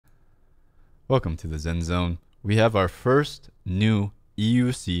Welcome to the Zen Zone. We have our first new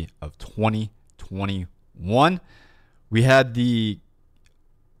EUC of 2021. We had the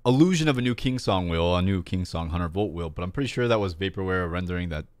illusion of a new Kingsong wheel, a new Kingsong 100-volt wheel, but I'm pretty sure that was vaporware rendering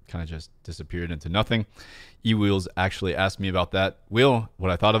that kind of just disappeared into nothing. eWheels actually asked me about that wheel, what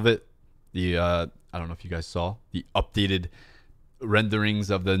I thought of it. I don't know if you guys saw the updated renderings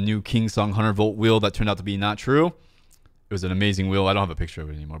of the new Kingsong 100-volt wheel that turned out to be not true. It was an amazing wheel. I don't have a picture of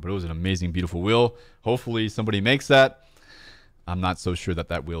it anymore, but it was an amazing, beautiful wheel. Hopefully somebody makes that. I'm not so sure that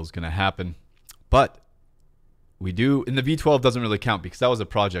that wheel is going to happen, but we do. And the V12 doesn't really count because that was a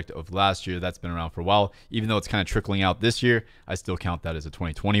project of last year. That's been around for a while. Even though it's kind of trickling out this year, I still count that as a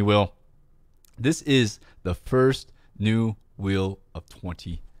 2020 wheel. This is the first new wheel of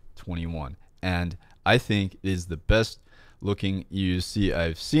 2021, and I think it is the best looking EUC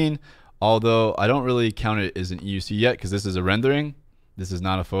I've seen. Although I don't really count it as an EUC yet because this is a rendering. This is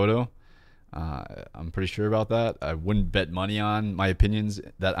not a photo. I'm pretty sure about that. I wouldn't bet money on my opinions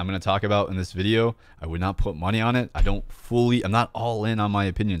that I'm going to talk about in this video. I would not put money on it. I'm not all in on my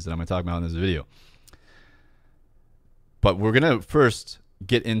opinions that I'm going to talk about in this video. But we're going to first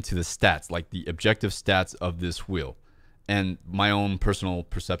get into the stats, like the objective stats of this wheel and my own personal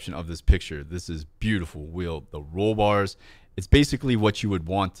perception of this picture. This is beautiful wheel. The roll bars. It's basically what you would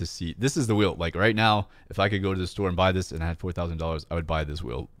want to see. This is the wheel. Like right now, if I could go to the store and buy this and I had $4,000, I would buy this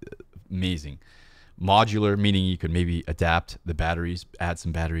wheel. Amazing. Modular, meaning you could maybe adapt the batteries, add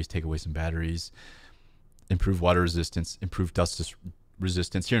some batteries, take away some batteries, improve water resistance, improve dust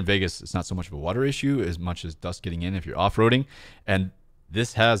resistance. Here in Vegas, it's not so much of a water issue as much as dust getting in if you're off-roading. And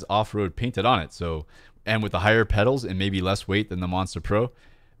this has off-road painted on it. So, and with the higher pedals and maybe less weight than the Monster Pro,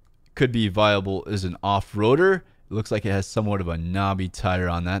 could be viable as an off-roader. It looks like it has somewhat of a knobby tire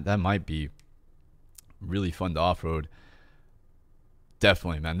on that. That might be really fun to off-road.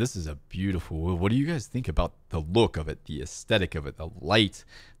 Definitely, man. This is a beautiful wheel. What do you guys think about the look of it, the aesthetic of it, the light?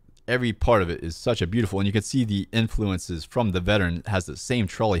 Every part of it is such a beautiful, and you can see the influences from the Veteran. It has the same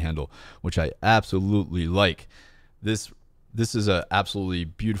trolley handle, which I absolutely like. This is a absolutely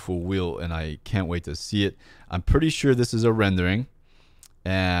beautiful wheel, and I can't wait to see it. I'm pretty sure this is a rendering,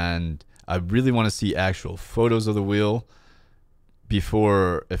 and I really want to see actual photos of the wheel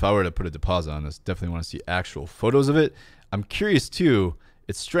before, if I were to put a deposit on this, definitely want to see actual photos of it. I'm curious too.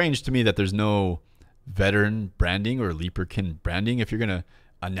 It's strange to me that there's no Veteran branding or Leaperkin branding. If you're going to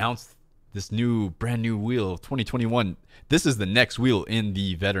announce this brand new wheel of 2021, this is the next wheel in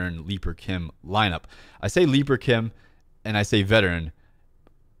the Veteran Leaperkin lineup. I say Leaperkin and I say Veteran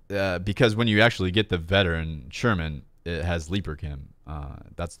because when you actually get the Veteran Sherman, it has Leaperkin.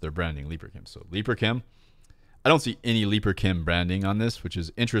 That's their branding, Leaperkin. So Leaperkin. I don't see any Leaperkin branding on this, which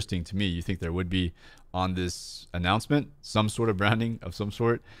is interesting to me. You think there would be on this announcement some sort of branding of some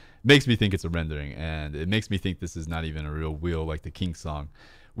sort. Makes me think it's a rendering, and it makes me think this is not even a real wheel like the Kingsong.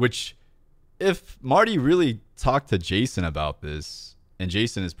 Which, if Marty really talked to Jason about this, and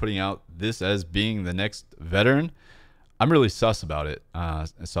Jason is putting out this as being the next Veteran, I'm really sus about it.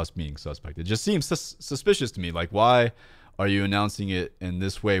 Sus meaning suspect. It just seems suspicious to me. Like, why are you announcing it in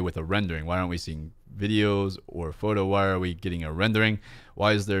this way with a rendering? Why aren't we seeing videos or photo? Why are we getting a rendering?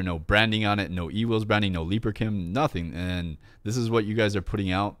 Why is there no branding on it? No eWheels branding, no Leaperkin, nothing. And this is what you guys are putting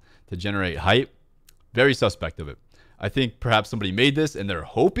out to generate hype. Very suspect of it. I think perhaps somebody made this and they're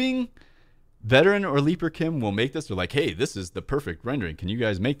hoping Veteran or Leaperkin will make this. They're like, hey, this is the perfect rendering. Can you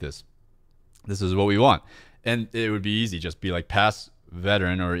guys make this? This is what we want. And it would be easy. Just be like, pass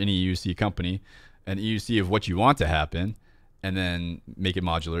Veteran or any EUC company an EUC of what you want to happen, and then make it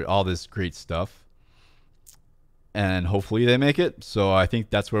modular, all this great stuff. And hopefully they make it. So I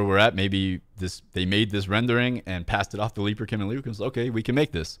think that's where we're at. Maybe they made this rendering and passed it off to Leaperkin, and Leaperkin's okay, we can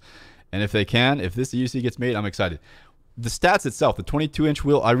make this. And if they can, if this EUC gets made, I'm excited. The stats itself, the 22-inch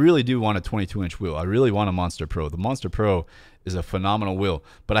wheel, I really do want a 22-inch wheel. I really want a Monster Pro. The Monster Pro is a phenomenal wheel,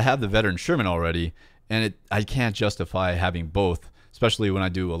 but I have the Veteran Sherman already, and I can't justify having both, especially when I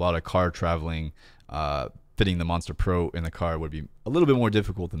do a lot of car traveling. Fitting the Monster Pro in the car would be a little bit more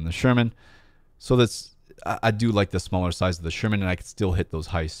difficult than the Sherman. So I do like the smaller size of the Sherman, and I could still hit those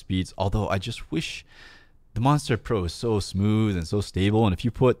high speeds. Although I just wish the Monster Pro is so smooth and so stable, and if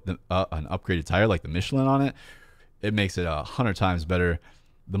you put an upgraded tire like the Michelin on it, it makes it 100 times better.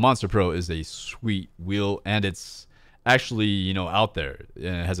 The Monster Pro is a sweet wheel, and it's actually, you know, out there.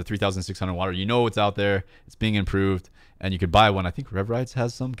 And it has a 3,600 watt. You know it's out there. It's being improved, and you could buy one. I think Rev Rides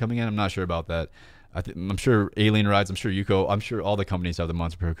has some coming in. I'm not sure about that. I'm sure Alien Rides, I'm sure Yuko, I'm sure all the companies have the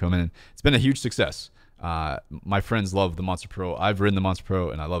Monster Pro coming in. It's been a huge success. My friends love the Monster Pro. I've ridden the Monster Pro,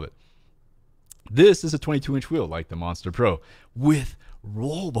 and I love it. This is a 22-inch wheel like the Monster Pro with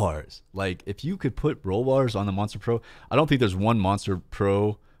roll bars. Like, if you could put roll bars on the Monster Pro, I don't think there's one Monster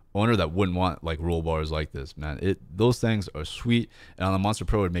Pro owner that wouldn't want like roll bars like this, man. Those things are sweet, and on the Monster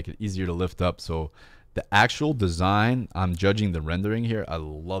Pro, it'd make it easier to lift up. So the actual design, I'm judging the rendering here. I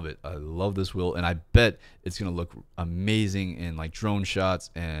love it. I love this wheel, and I bet it's gonna look amazing in like drone shots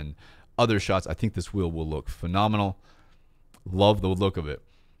and other shots. I think this wheel will look phenomenal. Love the look of it,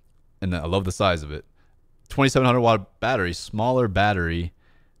 and I love the size of it. 2700 watt battery, smaller battery,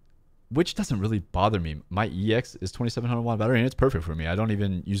 which doesn't really bother me. My EX is 2700 watt battery, and it's perfect for me. I don't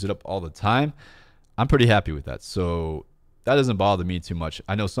even use it up all the time. I'm pretty happy with that, so that doesn't bother me too much.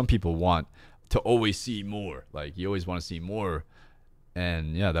 I know some people want to always see more. Like, you always want to see more,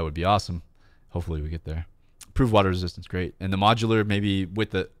 and yeah, that would be awesome. Hopefully we get there. Improved water resistance, great. And the modular, maybe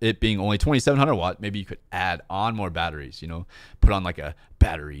with it being only 2700 watt, maybe you could add on more batteries, you know, put on like a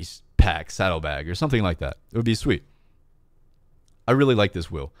batteries pack saddlebag or something like that. It would be sweet. I really like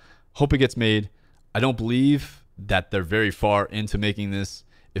this wheel. Hope it gets made. I don't believe that they're very far into making this.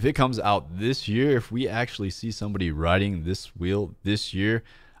 If it comes out this year, if we actually see somebody riding this wheel this year,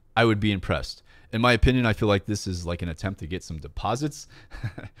 I would be impressed. In my opinion, I feel like this is like an attempt to get some deposits.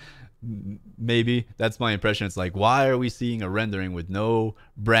 Maybe that's my impression. It's like, why are we seeing a rendering with no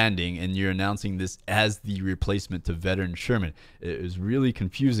branding and you're announcing this as the replacement to Veteran Sherman? It is really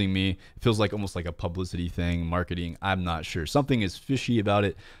confusing me. It feels like almost like a publicity thing, marketing. I'm not sure. Something is fishy about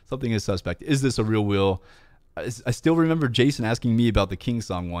it. Something is suspect. Is this a real wheel? I still remember Jason asking me about the King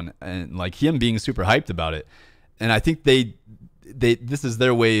Song one and like him being super hyped about it. And I think this is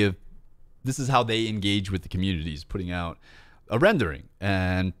their way of, this is how they engage with the communities, putting out a rendering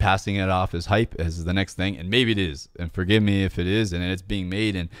and passing it off as hype as the next thing. And maybe it is, and forgive me if it is, and it's being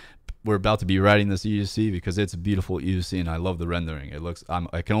made, and we're about to be riding this EUC because it's a beautiful EUC and I love the rendering. It looks,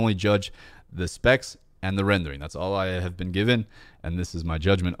 I can only judge the specs and the rendering. That's all I have been given, and this is my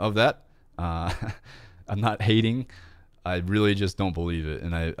judgment of that. I'm not hating. I really just don't believe it,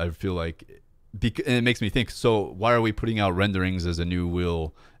 and I feel like, and it makes me think, so why are we putting out renderings as a new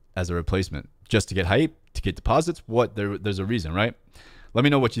wheel as a replacement? Just to get hype? To get deposits? What? There's a reason, right? Let me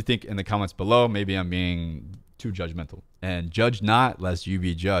know what you think in the comments below. Maybe I'm being too judgmental. And judge not lest you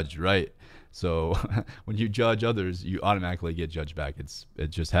be judged, right? So when you judge others, you automatically get judged back. It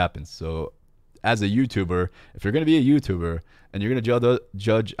just happens. So as a YouTuber, if you're going to be a YouTuber and you're going to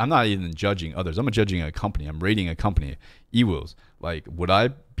judge, I'm not even judging others. I'm judging a company. I'm rating a company, eWheels. Like, would I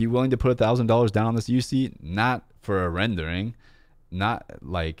be willing to put $1,000 down on this UC? Not for a rendering. Not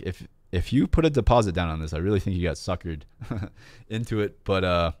like, if you put a deposit down on this, I really think you got suckered into it,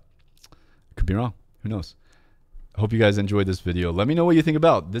 but could be wrong. Who knows? I hope you guys enjoyed this video. Let me know what you think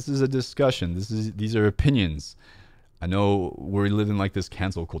about. This is a discussion. These are opinions. I know we're living like this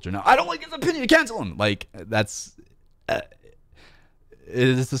cancel culture now. I don't like his opinion. Cancel him. Like, that's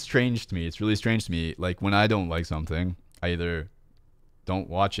it's strange to me. It's really strange to me. Like, when I don't like something, I either don't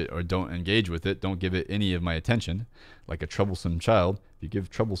watch it or don't engage with it. Don't give it any of my attention. Like a troublesome child. If you give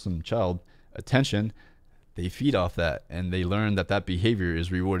troublesome child attention, they feed off that, and they learn that behavior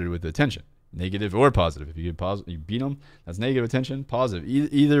is rewarded with attention, negative or positive. If you give positive, you beat them, that's negative attention. Positive,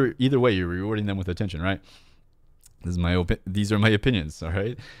 either way, you're rewarding them with attention, right? These are my opinions. All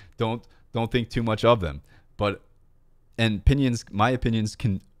right, don't think too much of them. But my opinions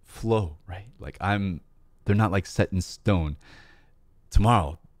can flow, right? Like, they're not like set in stone.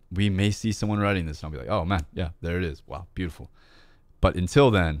 Tomorrow we may see someone writing this and I'll be like, oh man, yeah, there it is. Wow, beautiful. But until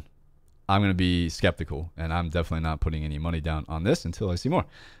then, I'm going to be skeptical, and I'm definitely not putting any money down on this until I see more.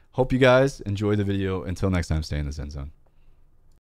 Hope you guys enjoy the video. Until next time, stay in the Zen Zone.